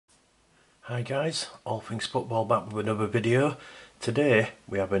Hi guys, All Things Football back with another video. Today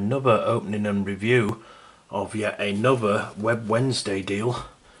we have another opening and review of yet another Web Wednesday deal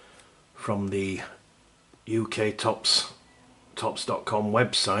from the UK Topps.com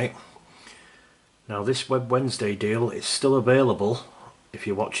website. Now this Web Wednesday deal is still available if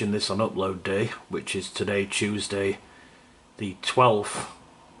you're watching this on upload day, which is today, Tuesday the 12th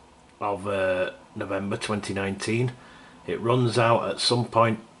of November 2019. It runs out at some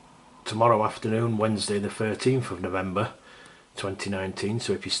point tomorrow afternoon, Wednesday the 13th of November 2019.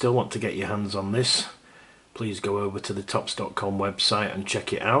 So if you still want to get your hands on this, please go over to the Topps.com website and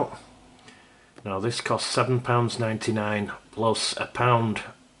check it out. Now this costs £7.99 plus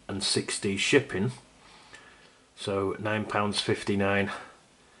 £1.60 shipping, so £9.59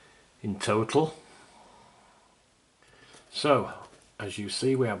 in total. So as you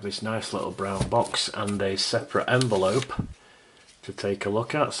see, we have this nice little brown box and a separate envelope to take a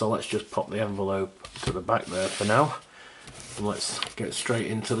look at. So let's just pop the envelope to the back there for now, and let's get straight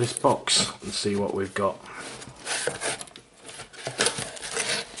into this box and see what we've got.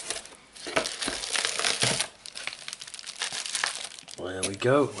 There we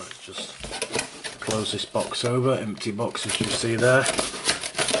go. Let's just close this box over, empty box as you see there,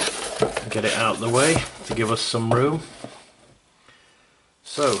 get it out of the way to give us some room.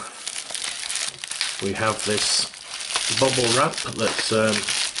 So we have this bubble wrap that's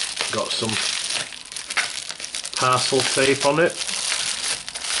got some parcel tape on it.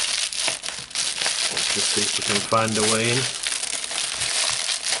 Let's just see if we can find a way in.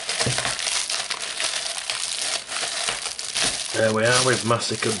 There we are, we've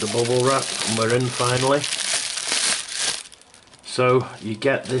massacred the bubble wrap and we're in finally. So you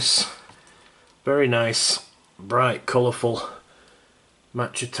get this very nice, bright, colourful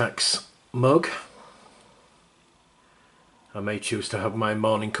Match Attax mug. I may choose to have my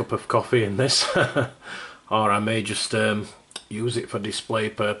morning cup of coffee in this, or I may just use it for display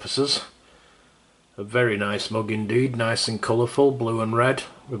purposes. A very nice mug indeed, nice and colourful, blue and red,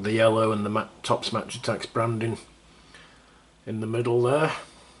 with the yellow and the Topps Match Attax branding in the middle there.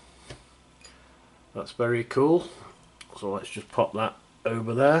 That's very cool. So let's just pop that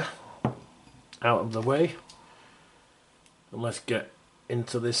over there, out of the way, and let's get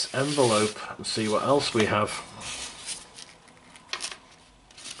into this envelope and see what else we have.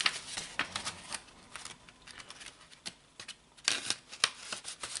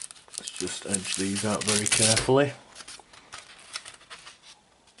 Let's just edge these out very carefully.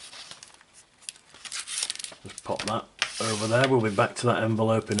 Just pop that over there. We'll be back to that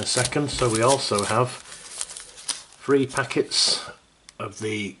envelope in a second. So we also have 3 packets of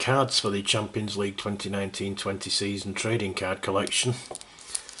the cards for the Champions League 2019-20 season trading card collection.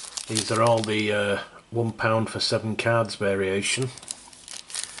 These are all the £1 for 7 cards variation.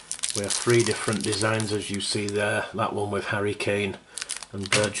 We have 3 different designs as you see there. That one with Harry Kane and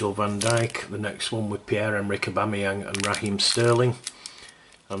Virgil van Dijk, the next one with Pierre-Emerick Aubameyang and Raheem Sterling,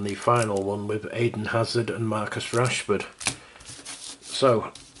 and the final one with Eden Hazard and Marcus Rashford.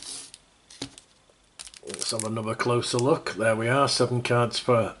 So let's have another closer look. There we are, 7 cards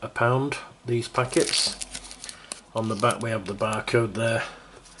for £1, these packets. On the back we have the barcode there.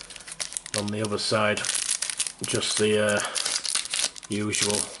 On the other side, just the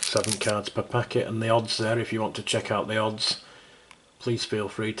usual 7 cards per packet, and the odds there. If you want to check out the odds, please feel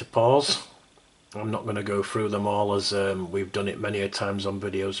free to pause. I'm not going to go through them all, as we've done it many a times on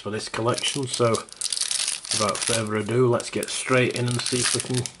videos for this collection. So without further ado, let's get straight in and see if we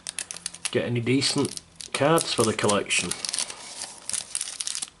can get any decent cards for the collection.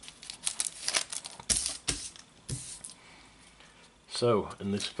 So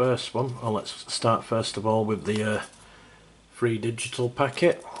in this first one, let's start first of all with the free digital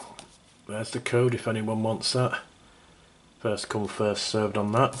packet. There's the code if anyone wants that. First come first served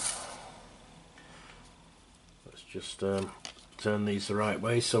on that. Let's just turn these the right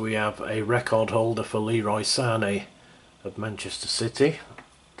way. So we have a record holder for Leroy Sané of Manchester City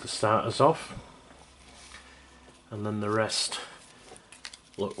to start us off, and then the rest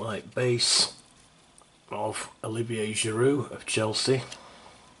look like base of Olivier Giroud of Chelsea,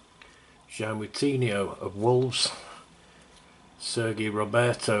 João Moutinho of Wolves, Sergio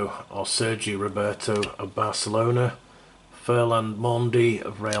Roberto of Barcelona, Ferland Mendy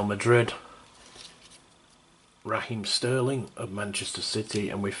of Real Madrid, Raheem Sterling of Manchester City,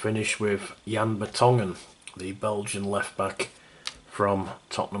 and we finish with Jan Vertonghen, the Belgian left back from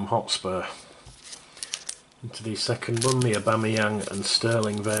Tottenham Hotspur. Into the second one, the Aubameyang and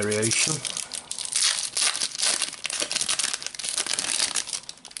Sterling variation.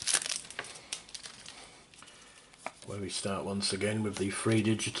 where we start once again with the free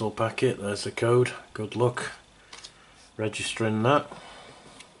digital packet. There's the code. Good luck registering that.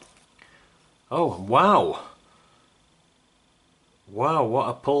 Oh wow! Wow, what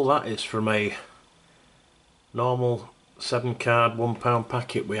a pull that is from a normal 7 card £1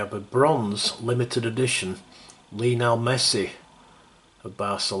 packet. We have a bronze limited edition Lionel Messi of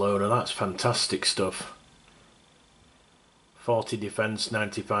Barcelona. That's fantastic stuff. 40 defence,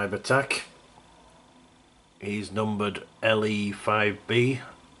 95 attack. He's numbered LE5B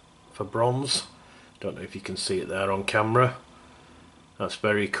for bronze. Don't know if you can see it there on camera. That's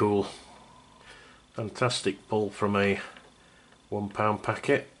very cool. Fantastic pull from a £1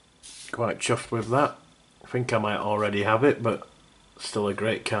 packet. Quite chuffed with that. I think I might already have it, but still a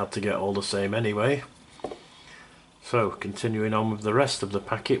great card to get all the same anyway. So continuing on with the rest of the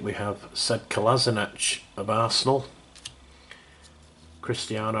packet, we have Said Kolasinac of Arsenal,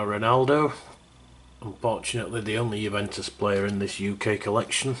 Cristiano Ronaldo, unfortunately the only Juventus player in this UK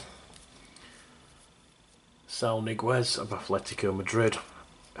collection, Sal Niguez of Atletico Madrid,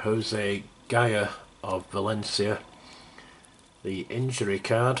 Jose Gaya of Valencia, the injury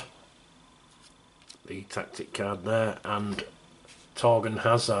card, the tactic card there, and Torgan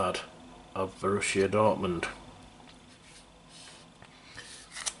Hazard of Borussia Dortmund.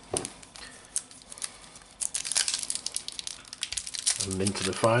 And into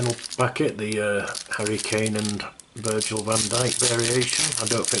the final packet, the Harry Kane and Virgil van Dijk variation. I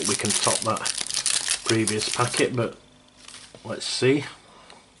don't think we can top that previous packet, but let's see.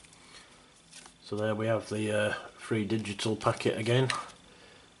 So there we have the free digital packet again.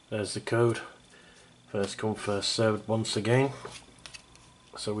 There's the code. First come, first served once again.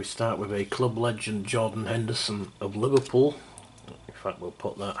 So we start with a club legend, Jordan Henderson of Liverpool. In fact, we'll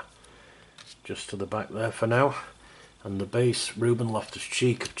put that just to the back there for now. And the base, Ruben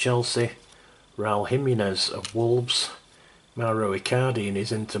Loftus-Cheek of Chelsea, Raul Jimenez of Wolves, Mauro Icardi in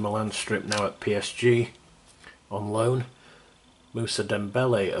his Inter Milan strip now at PSG on loan, Moussa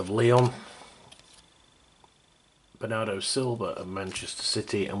Dembele of Lyon, Bernardo Silva of Manchester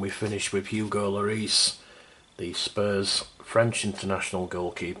City, and we finish with Hugo Lloris, the Spurs French international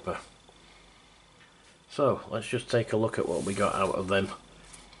goalkeeper. So let's just take a look at what we got out of them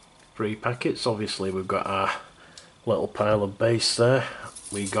free packets. Obviously we've got our little pile of base there.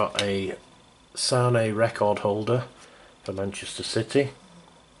 We got a Sane record holder for Manchester City,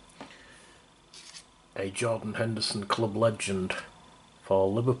 a Jordan Henderson club legend for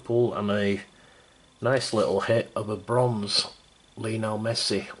Liverpool, and a nice little hit of a bronze Lionel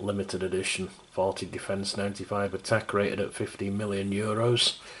Messi limited edition, 40 defence, 95 attack, rated at 15 million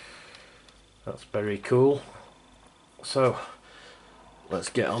euros. That's very cool. So let's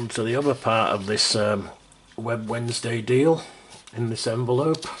get on to the other part of this Web Wednesday deal in this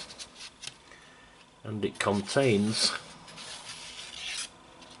envelope, and it contains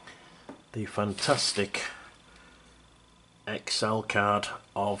the fantastic XL card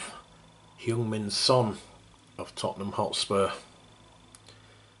of Heung of Tottenham Hotspur.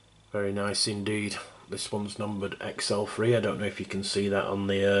 Very nice indeed. This one's numbered XL3. I don't know if you can see that on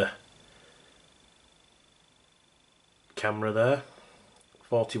the camera there.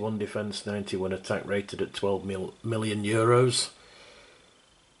 41 defence, 91 attack, rated at 12 million euros.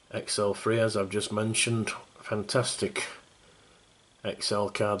 XL3, as I've just mentioned. Fantastic XL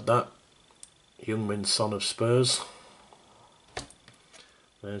card that. Heung-min Son of Spurs.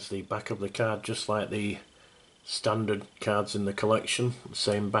 There's the back of the card, just like the standard cards in the collection.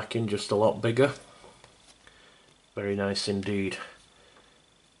 Same backing, just a lot bigger. Very nice indeed.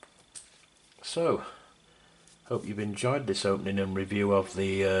 So, hope you've enjoyed this opening and review of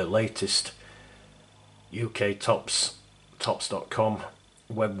the latest UK Topps.com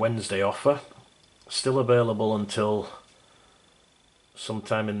Web Wednesday offer. Still available until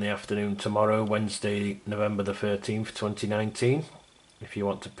sometime in the afternoon tomorrow, Wednesday, November the 13th, 2019. If you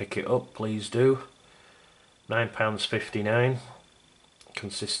want to pick it up, please do. £9.59,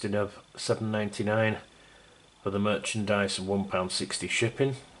 consisting of £7.99 for the merchandise and £1.60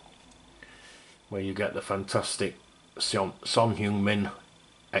 shipping, where you get the fantastic Son Heung-min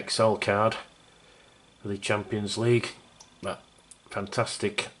XL card for the Champions League, that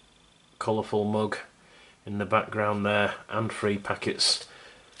fantastic colourful mug in the background there, and free packets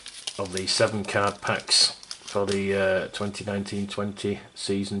of the 7 card packs for the 2019-20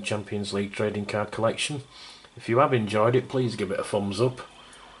 season Champions League trading card collection. If you have enjoyed it, please give it a thumbs up.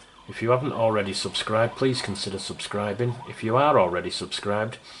 If you haven't already subscribed, please consider subscribing. If you are already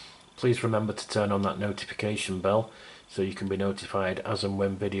subscribed, please remember to turn on that notification bell so you can be notified as and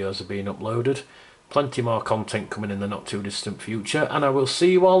when videos are being uploaded. Plenty more content coming in the not too distant future, and I will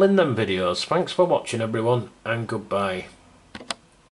see you all in them videos. Thanks for watching everyone, and goodbye.